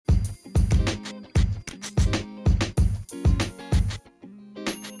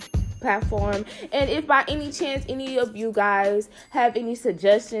platform. And if by any chance any of you guys have any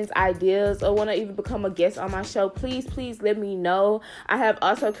suggestions, ideas, or want to even become a guest on my show, please let me know. I have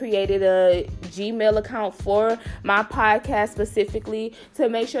also created a Gmail account for my podcast specifically to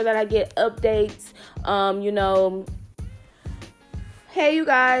make sure that I get updates. Hey you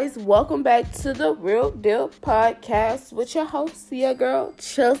guys, welcome back to the Real Deal Podcast with your host, your girl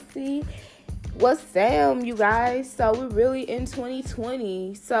Chelsea. What's Sam, you guys? So we're really in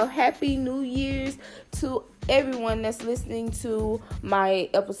 2020. So happy New Year's to everyone that's listening to my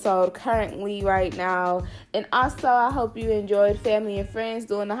episode currently right now. And also, I hope you enjoyed family and friends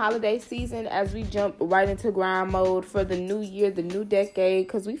during the holiday season as we jump right into grind mode for the new year, the new decade,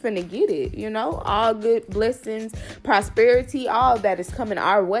 because we finna get it, all good blessings, prosperity, all that is coming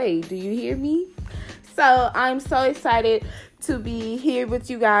our way. Do you hear me? So I'm so excited to be here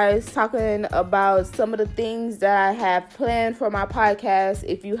with you guys talking about some of the things that I have planned for my podcast.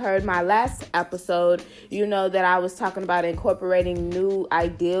 If you heard my last episode, you know that I was talking about incorporating new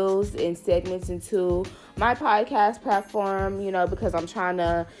ideals and segments into my podcast platform, because I'm trying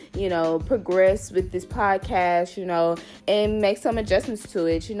to, progress with this podcast, and make some adjustments to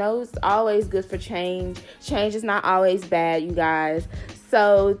it. It's always good for change. Change is not always bad, you guys.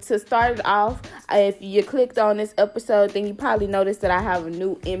 So to start it off, if you clicked on this episode, then you probably noticed that I have a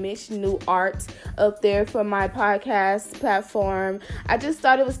new image, new art up there for my podcast platform. I just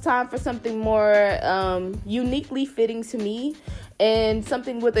thought it was time for something more uniquely fitting to me and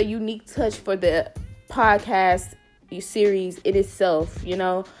something with a unique touch for the podcast series in itself,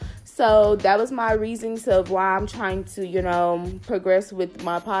 So that was my reasons of why I'm trying to, progress with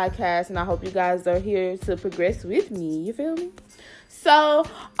my podcast. And I hope you guys are here to progress with me. You feel me? So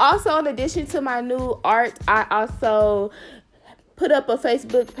also, in addition to my new art, I also put up a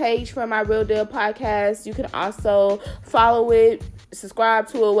Facebook page for my Real Deal Podcast. You can also follow it, subscribe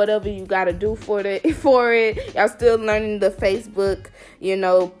to it, whatever you got to do for it. Y'all still learning the Facebook,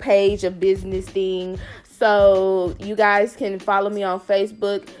 page of business thing. So you guys can follow me on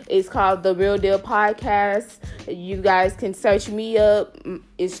Facebook. It's called The Real Deal Podcast. You guys can search me up.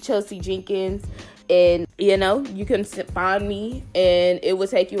 It's Chelsea Jenkins. And, you can find me and it will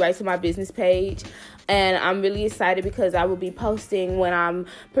take you right to my business page. And I'm really excited because I will be posting when I'm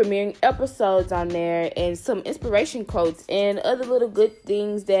premiering episodes on there and some inspiration quotes and other little good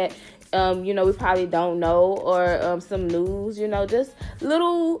things that, we probably don't know, or some news, just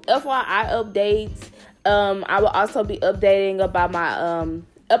little FYI updates. I will also be updating about my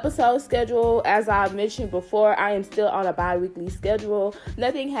episode schedule. As I mentioned before, I am still on a bi-weekly schedule.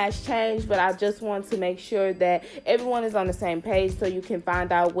 Nothing has changed, but I just want to make sure that everyone is on the same page so you can find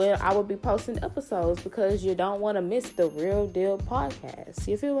out when I will be posting episodes, because you don't want to miss the Real Deal Podcast.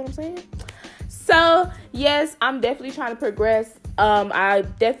 You feel what I'm saying? So, yes, I'm definitely trying to progress.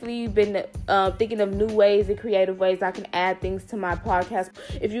 I've definitely been thinking of new ways and creative ways I can add things to my podcast.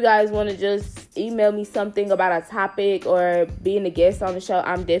 If you guys want to just email me something about a topic or being a guest on the show,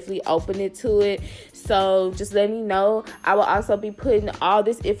 I'm definitely open to it. So just let me know. I will also be putting all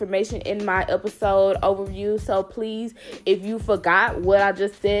this information in my episode overview. So please, if you forgot what I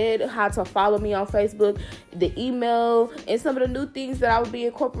just said, how to follow me on Facebook, the email, and some of the new things that I will be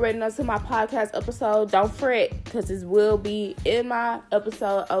incorporating onto my podcast episode, don't fret, because this will be in my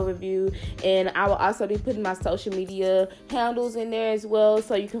episode overview. And I will also be putting my social media handles in there as well,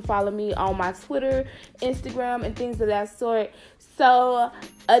 so you can follow me on my Twitter, Instagram, and things of that sort. So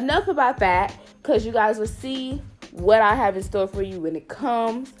enough about that, because you guys will see what I have in store for you when it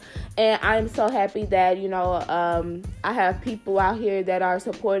comes. And I'm so happy that, I have people out here that are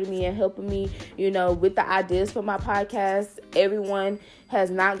supporting me and helping me, with the ideas for my podcast. Everyone has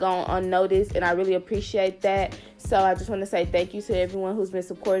not gone unnoticed, and I really appreciate that. So I just want to say thank you to everyone who's been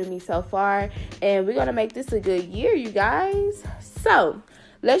supporting me so far. And we're going to make this a good year, you guys. So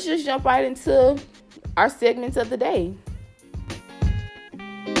let's just jump right into our segments of the day.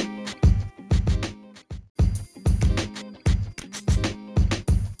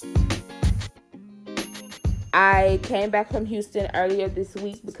 I came back from Houston earlier this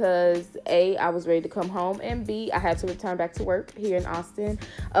week because A, I was ready to come home, and B, I had to return back to work here in Austin.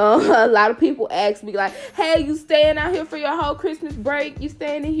 A lot of people ask me like, hey, you staying out here for your whole Christmas break? You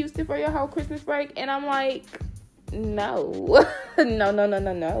staying in Houston for your whole Christmas break? And I'm like, no,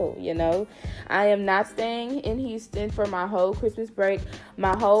 no. I am not staying in Houston for my whole Christmas break.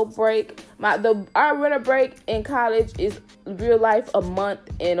 My whole break, our winter break in college is real life a month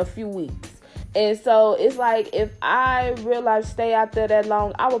and a few weeks. And so it's like, if I realize stay out there that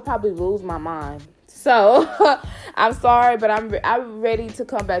long, I would probably lose my mind. So I'm sorry, but I'm ready to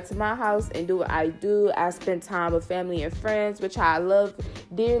come back to my house and do what I do. I spend time with family and friends, which I love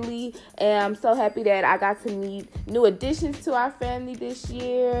dearly, and I'm so happy that I got to meet new additions to our family this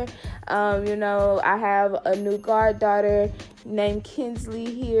year. I have a new goddaughter named Kinsley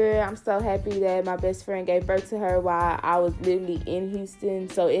here. I'm so happy that my best friend gave birth to her while I was literally in Houston,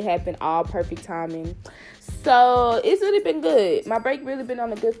 so it happened all perfect timing. So it's really been good. My break really been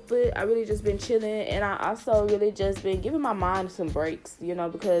on a good foot. I really just been chilling, and I also really just been giving my mind some breaks,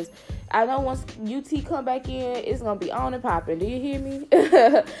 because I know once UT come back in, it's gonna be on and popping. Do you hear me?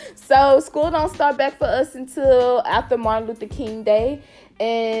 So school don't start back for us until after Martin Luther King Day,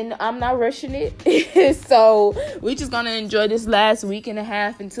 and I'm not rushing it. So we just gonna enjoy this last week and a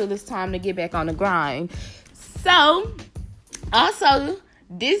half until it's time to get back on the grind. So also,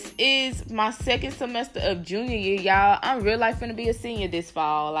 this is my second semester of junior year, y'all. I'm real life finna be a senior this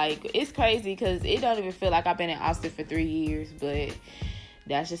fall. Like, it's crazy because it don't even feel like I've been in Austin for 3 years, but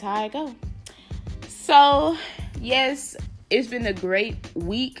that's just how I go. So, yes, it's been a great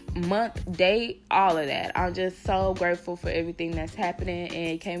week, month, day, all of that. I'm just so grateful for everything that's happening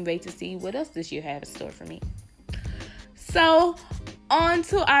and can't wait to see what else this year has in store for me. So, on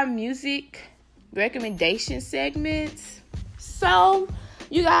to our music recommendation segments. So,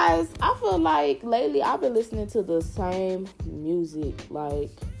 you guys, I feel like lately I've been listening to the same music. Like,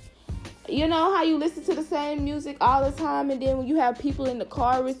 you know how you listen to the same music all the time, and then when you have people in the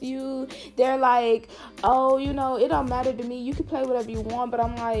car with you, they're like, oh, it don't matter to me. You can play whatever you want. But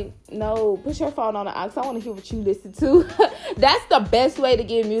I'm like, no, put your phone on the aux. I want to hear what you listen to. That's the best way to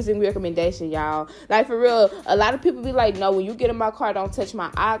give music recommendation, y'all. Like, for real, a lot of people be like, no, when you get in my car, don't touch my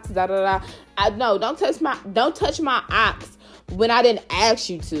aux, da-da-da. No, don't touch my aux when I didn't ask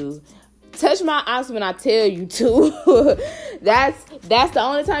you to. Touch my aux when I tell you to. That's the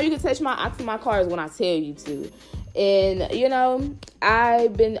only time you can touch my aux in my car is when I tell you to. And,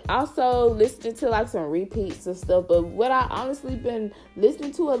 I've been also listening to, like, some repeats and stuff. But what I honestly been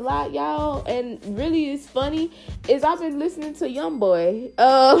listening to a lot, y'all, and really is funny, is I've been listening to Youngboy.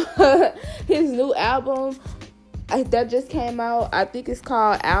 His new album that just came out, I think it's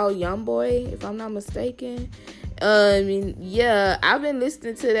called Al Youngboy, if I'm not mistaken. I've been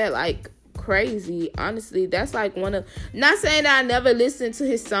listening to that like crazy. Honestly, that's like not saying that I never listen to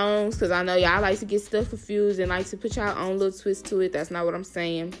his songs, because I know y'all like to get stuff confused and like to put y'all own little twist to it. That's not what I'm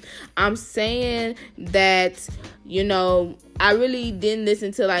saying. I'm saying that, I really didn't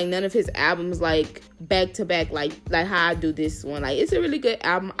listen to like none of his albums like back to back, like how I do this one. Like, it's a really good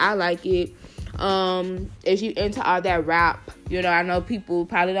album. I like it. If you into all that rap, I know people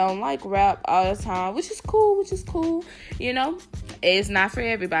probably don't like rap all the time, which is cool, it's not for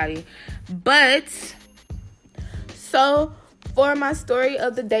everybody. But, so, for my story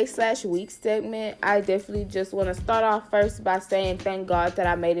of the day / week segment, I definitely just want to start off first by saying thank God that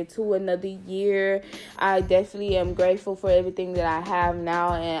I made it to another year. I definitely am grateful for everything that I have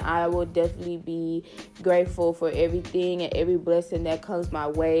now, and I will definitely be grateful for everything and every blessing that comes my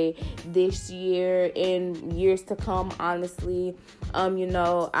way this year and years to come, honestly.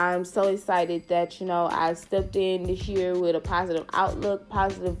 I'm so excited that, I stepped in this year with a positive outlook,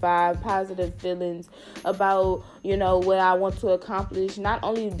 positive vibe, positive feelings about, what I want to accomplish, not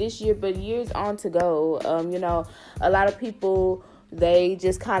only this year, but years on to go. A lot of people, they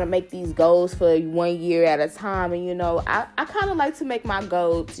just kind of make these goals for 1 year at a time. And, I kind of like to make my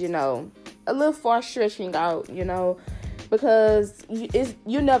goals, a little far stretching out, because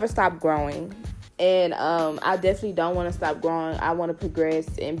you never stop growing. And I definitely don't want to stop growing. I want to progress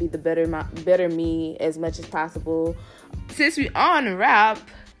and be the better me as much as possible. Since we on rap,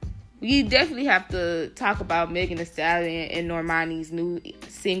 we definitely have to talk about Megan Thee Stallion and Normani's new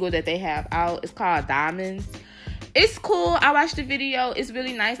single that they have out. It's called Diamonds. It's cool. I watched the video. It's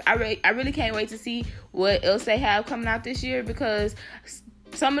really nice. I really can't wait to see what else they have coming out this year, because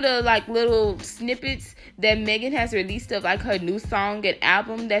some of the like little snippets that Megan has released of like her new song and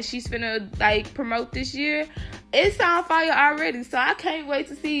album that she's finna like promote this year, it sounds fire already. So I can't wait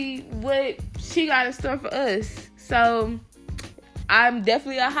to see what she got in store for us. So I'm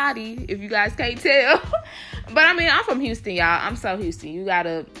definitely a hottie, if you guys can't tell. But I'm from Houston, y'all. I'm so Houston. You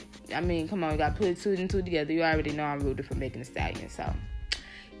gotta, come on, you gotta put two and two together. You already know I'm rooted for Megan Thee Stallion. So,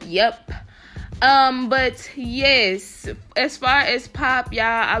 yep. But yes, as far as pop, y'all,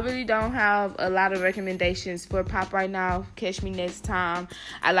 I really don't have a lot of recommendations for pop right now. Catch me next time.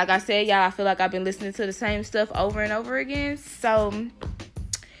 Like I said, y'all, I feel like I've been listening to the same stuff over and over again. So,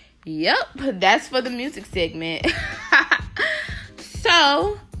 yep, that's for the music segment.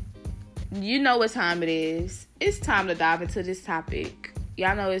 So, you know what time it is. It's time to dive into this topic.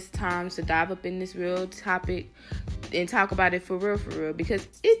 y'all know it's time to dive up in this real topic and talk about it for real, because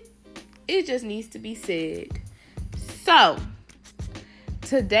it just needs to be said. So,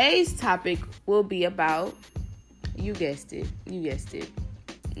 today's topic will be about, you guessed it,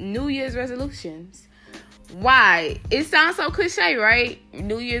 New Year's resolutions. Why? It sounds so cliche, right?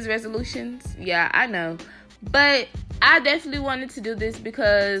 New Year's resolutions. Yeah, I know. But I definitely wanted to do this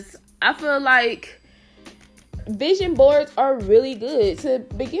because I feel like vision boards are really good to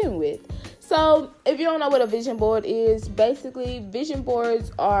begin with. So, if you don't know what a vision board is, basically, vision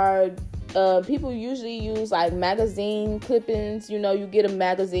boards are people usually use like magazine clippings. You know, you get a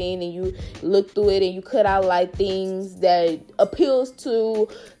magazine and you look through it and you cut out like things that appeals to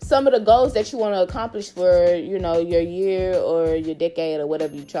some of the goals that you want to accomplish for, you know, your year or your decade or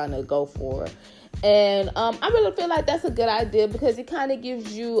whatever you're trying to go for. And I really feel like that's a good idea because it kind of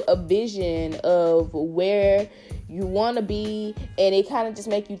gives you a vision of where you want to be, and it kind of just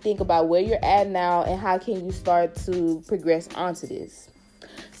make you think about where you're at now and how can you start to progress onto this.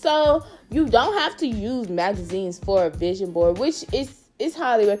 So you don't have to use magazines for a vision board, which is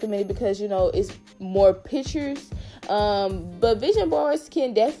highly recommended because, you know, it's more pictures. But vision boards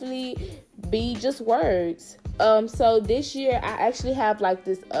can definitely be just words. So this year I actually have like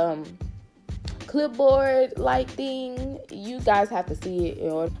this clipboard like thing. You guys have to see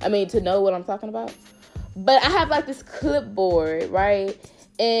it, to know what I'm talking about. But I have like this clipboard, right?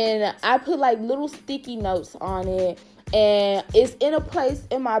 And I put like little sticky notes on it. And it's in a place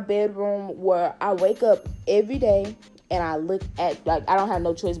in my bedroom where I wake up every day and I look at, like, I don't have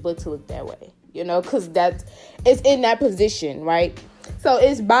no choice but to look that way, you know, because it's in that position, right? So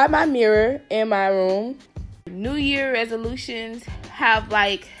it's by my mirror in my room. New Year resolutions have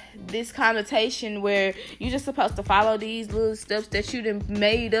like this connotation where you're just supposed to follow these little steps that you done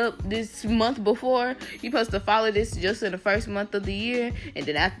made up this month before. You're supposed to follow this just in the first month of the year, and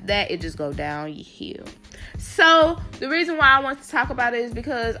then after that it just go downhill. So the reason why I want to talk about it is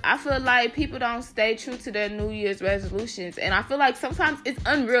because I feel like people don't stay true to their New Year's resolutions, and I feel like sometimes it's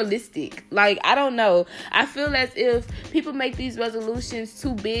unrealistic. Like, I don't know, I feel as if people make these resolutions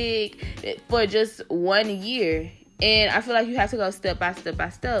too big for just 1 year. And I feel like you have to go step by step by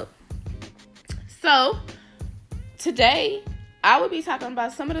step. So, today, I will be talking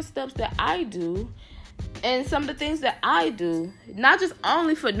about some of the steps that I do and some of the things that I do. Not just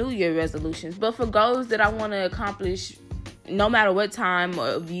only for New Year resolutions, but for goals that I want to accomplish no matter what time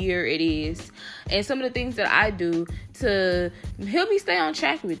of year it is. And some of the things that I do to help me stay on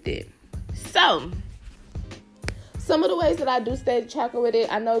track with it. So, some of the ways that I do stay tracking with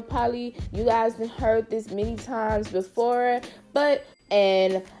it, I know probably you guys have heard this many times before,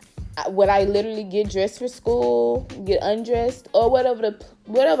 and when I literally get dressed for school, get undressed, or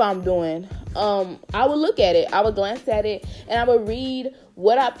whatever I'm doing, I would look at it, I would glance at it, and I would read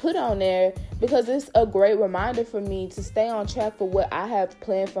what I put on there because it's a great reminder for me to stay on track for what I have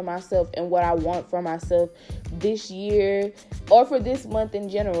planned for myself and what I want for myself this year or for this month in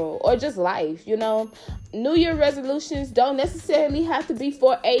general or just life, you know. New Year resolutions don't necessarily have to be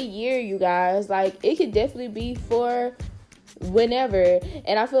for a year, you guys. Like, it could definitely be for whenever,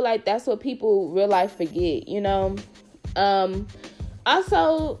 and I feel like that's what people real life forget, you know.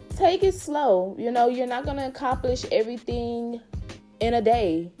 Also, take it slow. You know, you're not gonna accomplish everything in a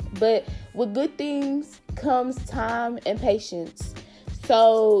day, but with good things comes time and patience.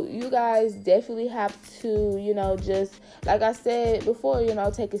 So you guys definitely have to, you know, just like I said before, you know,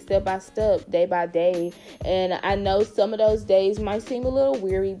 take it step by step, day by day. And I know some of those days might seem a little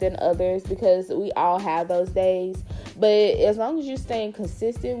weary than others because we all have those days. But as long as you're staying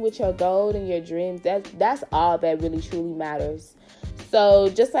consistent with your goal and your dreams, that's all that really truly matters. So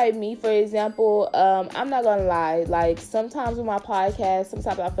just like me, for example, I'm not gonna lie, like sometimes with my podcast,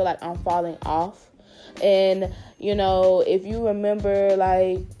 sometimes I feel like I'm falling off. And, you know, if you remember,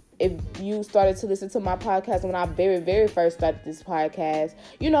 like, if you started to listen to my podcast when I very, very first started this podcast,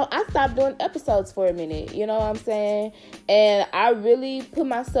 you know, I stopped doing episodes for a minute, you know what I'm saying? And I really put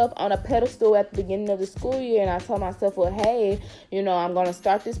myself on a pedestal at the beginning of the school year, and I told myself, well, hey, you know, I'm going to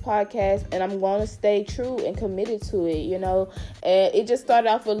start this podcast, and I'm going to stay true and committed to it, you know? And it just started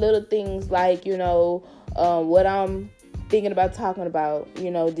off with little things like, you know, what I'm thinking about talking about,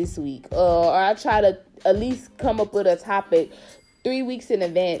 you know, this week. Or I try to at least come up with a topic 3 weeks in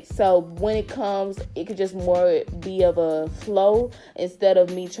advance. So when it comes, it could just more be of a flow instead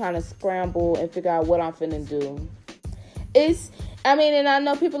of me trying to scramble and figure out what I'm finna do. And I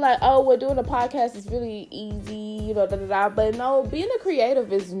know people like, oh, well, doing a podcast is really easy, you know, But no, being a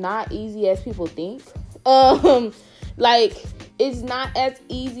creative is not easy as people think. Like, it's not as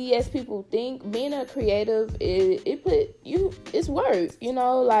easy as people think. Being a creative, it's work,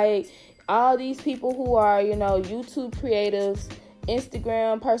 like all these people who are, YouTube creatives,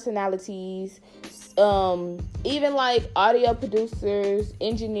 Instagram personalities, even like audio producers,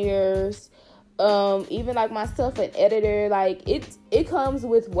 engineers, even like myself, an editor. Like it comes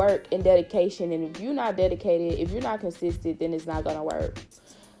with work and dedication, and if you're not dedicated, if you're not consistent, then it's not gonna work.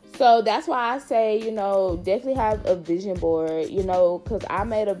 So that's why I say, definitely have a vision board, because I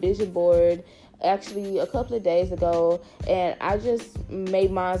made a vision board actually a couple of days ago, and I just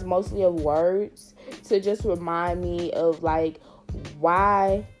made mine mostly of words to just remind me of, like,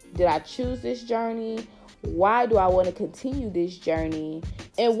 why did I choose this journey? Why do I want to continue this journey?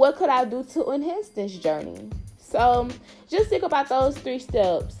 And what could I do to enhance this journey? So just think about those 3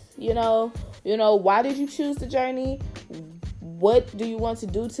 steps. Why did you choose the journey? What do you want to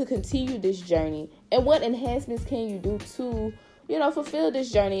do to continue this journey? And what enhancements can you do to, fulfill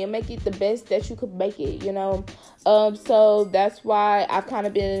this journey and make it the best that you could make it, So that's why I've kind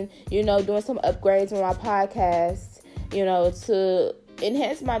of been, doing some upgrades on my podcast, to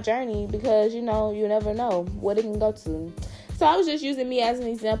enhance my journey, because, you never know what it can go to. So I was just using me as an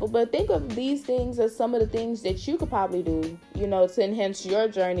example, but think of these things as some of the things that you could probably do, to enhance your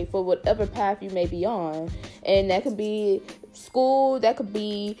journey for whatever path you may be on. And that could be school, that could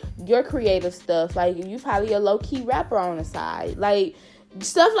be your creative stuff. Like, you probably a low-key rapper on the side. Like,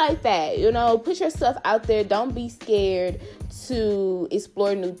 stuff like that, put yourself out there. Don't be scared to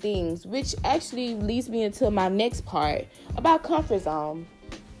explore new things, which actually leads me into my next part about comfort zone.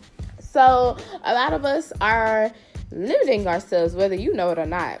 So a lot of us are limiting ourselves, whether you know it or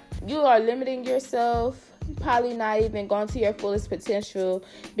not. You are limiting yourself, probably not even going to your fullest potential,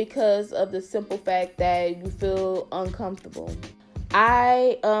 because of the simple fact that you feel uncomfortable.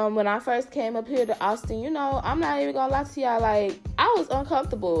 When I first came up here to Austin, I'm not even gonna lie to y'all, like, I was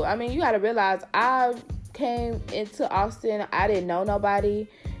uncomfortable. I mean, you gotta realize, I came into Austin, I didn't know nobody.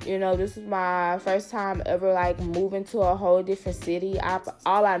 This is my first time ever, like, moving to a whole different city.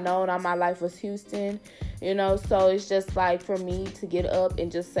 All I known all my life was Houston, so it's just like, for me to get up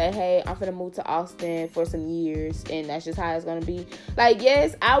and just say, hey, I'm finna move to Austin for some years, and that's just how it's gonna be. Like,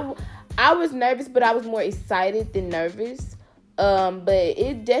 yes, I was nervous, but I was more excited than nervous. But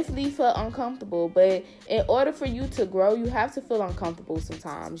it definitely felt uncomfortable. But in order for you to grow, you have to feel uncomfortable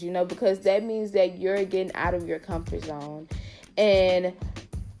sometimes, because that means that you're getting out of your comfort zone. And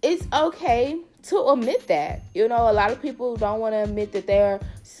it's okay to admit that. A lot of people don't want to admit that they're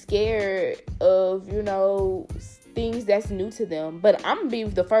scared of, things that's new to them. But I'm going to be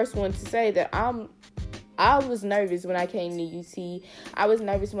the first one to say that I was nervous when I came to UT. I was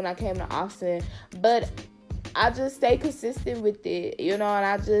nervous when I came to Austin. But I just stayed consistent with it, and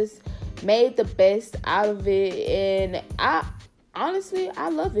I just made the best out of it. And I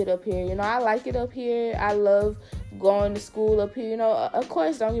love it up here. I like it up here. I love going to school up here. Of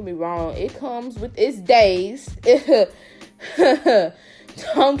course, don't get me wrong. It comes with its days.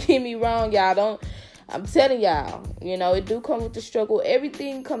 Don't get me wrong, y'all. I'm telling y'all, it do come with the struggle.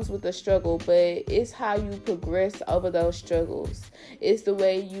 Everything comes with a struggle, but it's how you progress over those struggles. It's the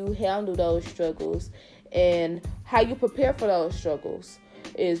way you handle those struggles, and how you prepare for those struggles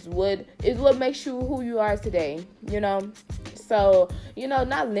is what makes you who you are today, So,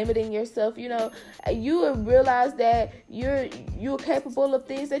 not limiting yourself, you realize that you're capable of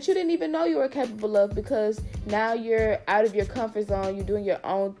things that you didn't even know you were capable of, because now you're out of your comfort zone, you're doing your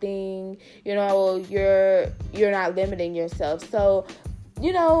own thing, you're not limiting yourself. So,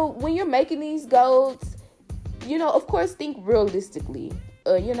 when you're making these goals, of course, think realistically.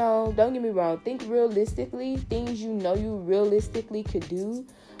 Don't get me wrong, think realistically, things you realistically could do,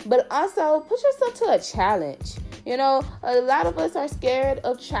 but also put yourself to a challenge. A lot of us are scared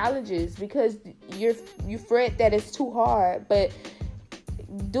of challenges because you fret that it's too hard, but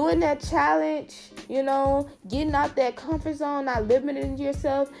doing that challenge, getting out that comfort zone, not limiting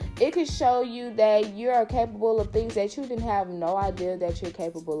yourself, it could show you that you are capable of things that you didn't have no idea that you're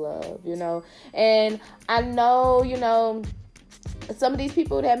capable of, and I know, some of these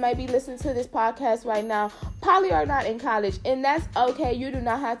people that may be listening to this podcast right now probably are not in college, and that's okay. You do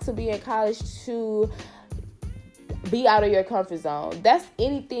not have to be in college to be out of your comfort zone. That's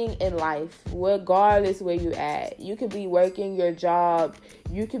anything in life, regardless where you're at. You could be working your job,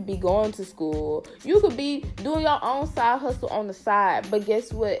 you could be going to school, you could be doing your own side hustle on the side, but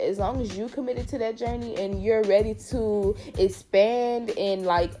guess what? As long as you committed to that journey and you're ready to expand and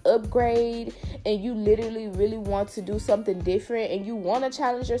like upgrade, and you literally really want to do something different and you want to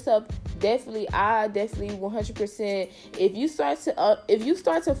challenge yourself, I definitely 100%, if you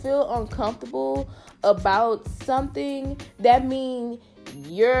start to feel uncomfortable about something, something, that means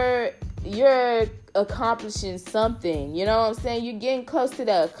you're accomplishing something. You know what I'm saying? You're getting close to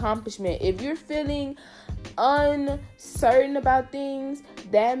the accomplishment. If you're feeling uncertain about things,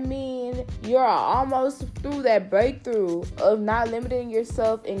 that means you're almost through that breakthrough of not limiting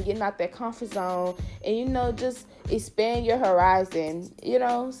yourself and getting out that comfort zone, and just expand your horizon.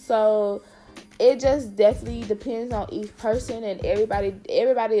 So it just definitely depends on each person, and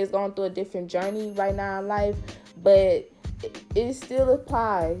everybody is going through a different journey right now in life, but it still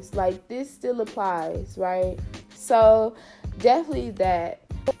applies. Like, this still applies, right? So definitely that.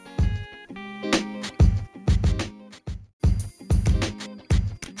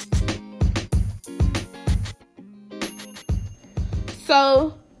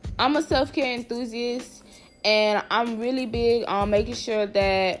 So I'm a self-care enthusiast, and I'm really big on making sure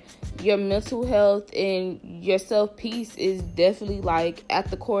that your mental health and your self-peace is definitely like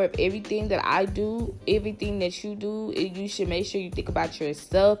at the core of everything that I do. Everything that you do, you should make sure you think about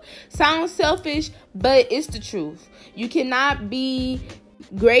yourself. Sounds selfish, but it's the truth. You cannot be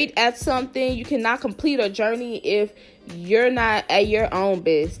great at something, you cannot complete a journey if you're not at your own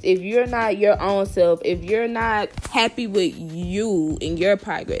best, if you're not your own self, if you're not happy with you and your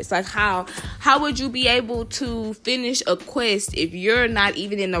progress. Like, how would you be able to finish a quest if you're not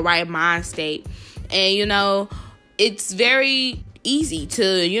even in the right mind state? And it's very easy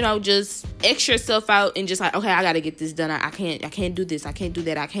to just X yourself out and just like, okay, I gotta get this done. I can't do this, I can't do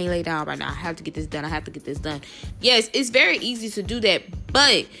that, I can't lay down right now, I have to get this done. Yes, it's very easy to do that,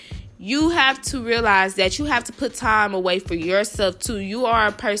 but you have to realize that you have to put time away for yourself too. You are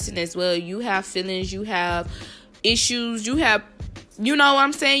a person as well. You have feelings, you have issues, you have, you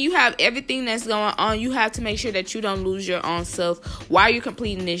have everything that's going on. You have to make sure that you don't lose your own self while you're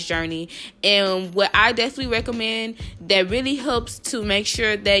completing this journey. And what I definitely recommend that really helps to make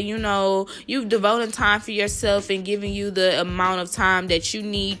sure that, you've devoted time for yourself and giving you the amount of time that you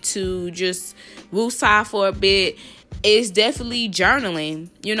need to just woosah for a bit is definitely journaling.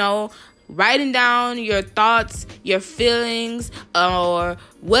 Writing down your thoughts, your feelings, or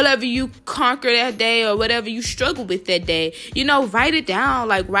whatever you conquer that day or whatever you struggle with that day. Write it down.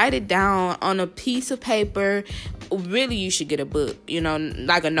 Like, write it down on a piece of paper. Really, you should get a book,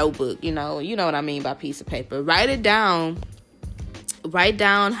 like a notebook, you know what I mean by piece of paper. Write it down. Write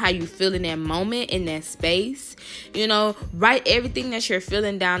down how you feel in that moment, in that space. Write everything that you're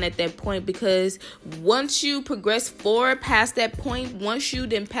feeling down at that point, because once you progress forward past that point, once you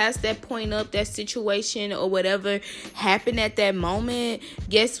then pass that point up, that situation or whatever happened at that moment,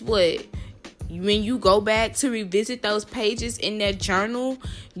 guess what? When you go back to revisit those pages in that journal,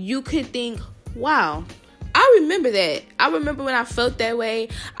 you could think, wow, I remember that. I remember when I felt that way.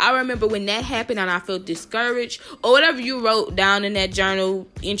 I remember when that happened and I felt discouraged, or whatever you wrote down in that journal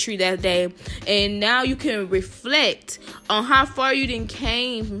entry that day. And now you can reflect on how far you done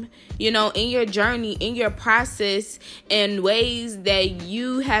came, in your journey, in your process, and ways that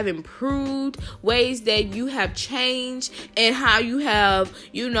you have improved, ways that you have changed, and how you have,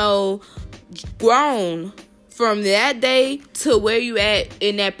 grown from that day to where you at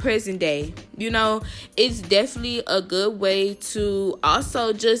in that present day. It's definitely a good way to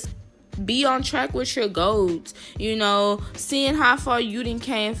also just be on track with your goals, seeing how far you done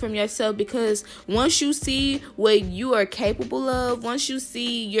came from yourself, because once you see what you are capable of, once you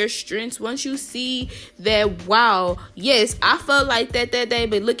see your strengths, once you see that, wow, yes, I felt like that day,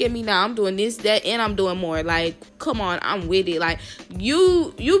 but look at me now, I'm doing this, that, and I'm doing more. Like, come on, I'm with it. Like,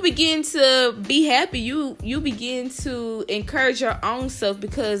 you begin to be happy. You begin to encourage your own self,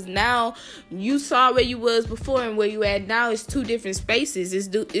 because now you saw where you was before and where you at now. It's two different spaces.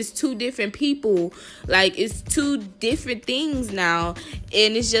 It's two different people. Like, it's two different things now,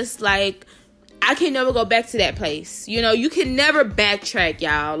 and it's just like, I can never go back to that place. You can never backtrack,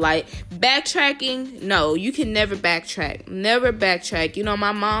 y'all. Like, backtracking, no, you can never backtrack. Never backtrack.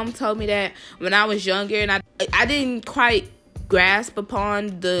 My mom told me that when I was younger, and I didn't quite grasp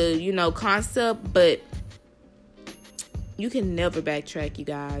upon the, concept, but you can never backtrack, you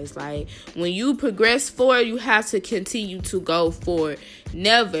guys. Like, when you progress forward, you have to continue to go forward.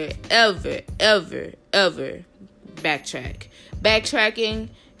 Never, ever, ever, ever backtrack. Backtracking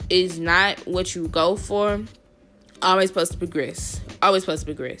is not what you go for. Always supposed to progress. Always supposed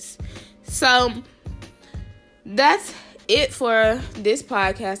to progress. So that's it for this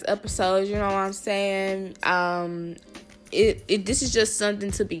podcast episode. You know what I'm saying? This is just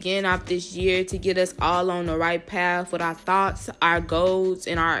something to begin off this year, to get us all on the right path with our thoughts, our goals,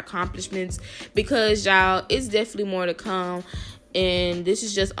 and our accomplishments, because, y'all, it's definitely more to come. And this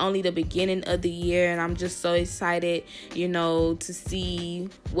is just only the beginning of the year, and I'm just so excited, to see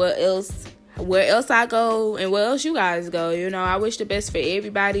what else where else I go and where else you guys go. I wish the best for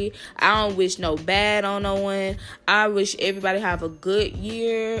everybody. I don't wish no bad on no one. I wish everybody have a good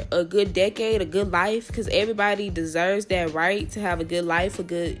year, a good decade, a good life, because everybody deserves that right to have a good life, a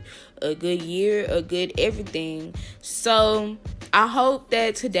good year, a good everything. So I hope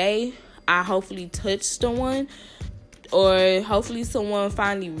that today I hopefully touched someone, or hopefully someone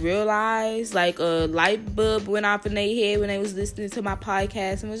finally realized, like a light bulb went off in their head when they was listening to my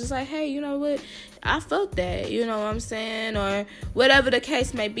podcast and was just like, hey, you know what? I felt that, you know what I'm saying? Or whatever the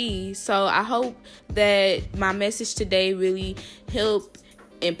case may be. So I hope that my message today really help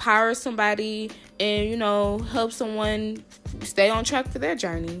empower somebody and, help someone stay on track for their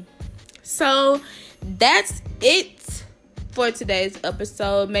journey. So that's it for today's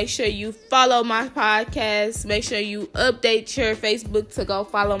episode. Make sure you follow my podcast. Make sure you update your Facebook to go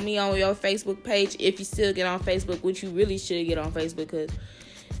follow me on your Facebook page if you still get on Facebook, which you really should get on Facebook because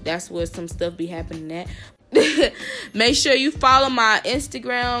that's where some stuff be happening at. Make sure you follow my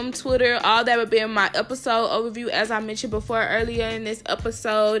Instagram, Twitter, all that will be in my episode overview. As I mentioned before earlier in this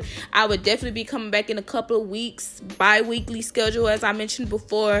episode, I would definitely be coming back in a couple of weeks, bi-weekly schedule, as I mentioned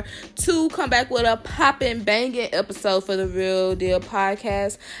before, to come back with a poppin' banging episode for the Real Deal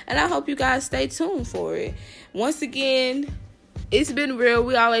Podcast. And I hope you guys stay tuned for it. Once again, it's been real.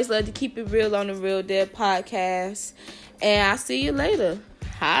 We always love to keep it real on the Real Deal Podcast. And I'll see you later.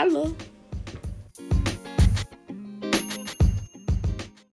 Holla.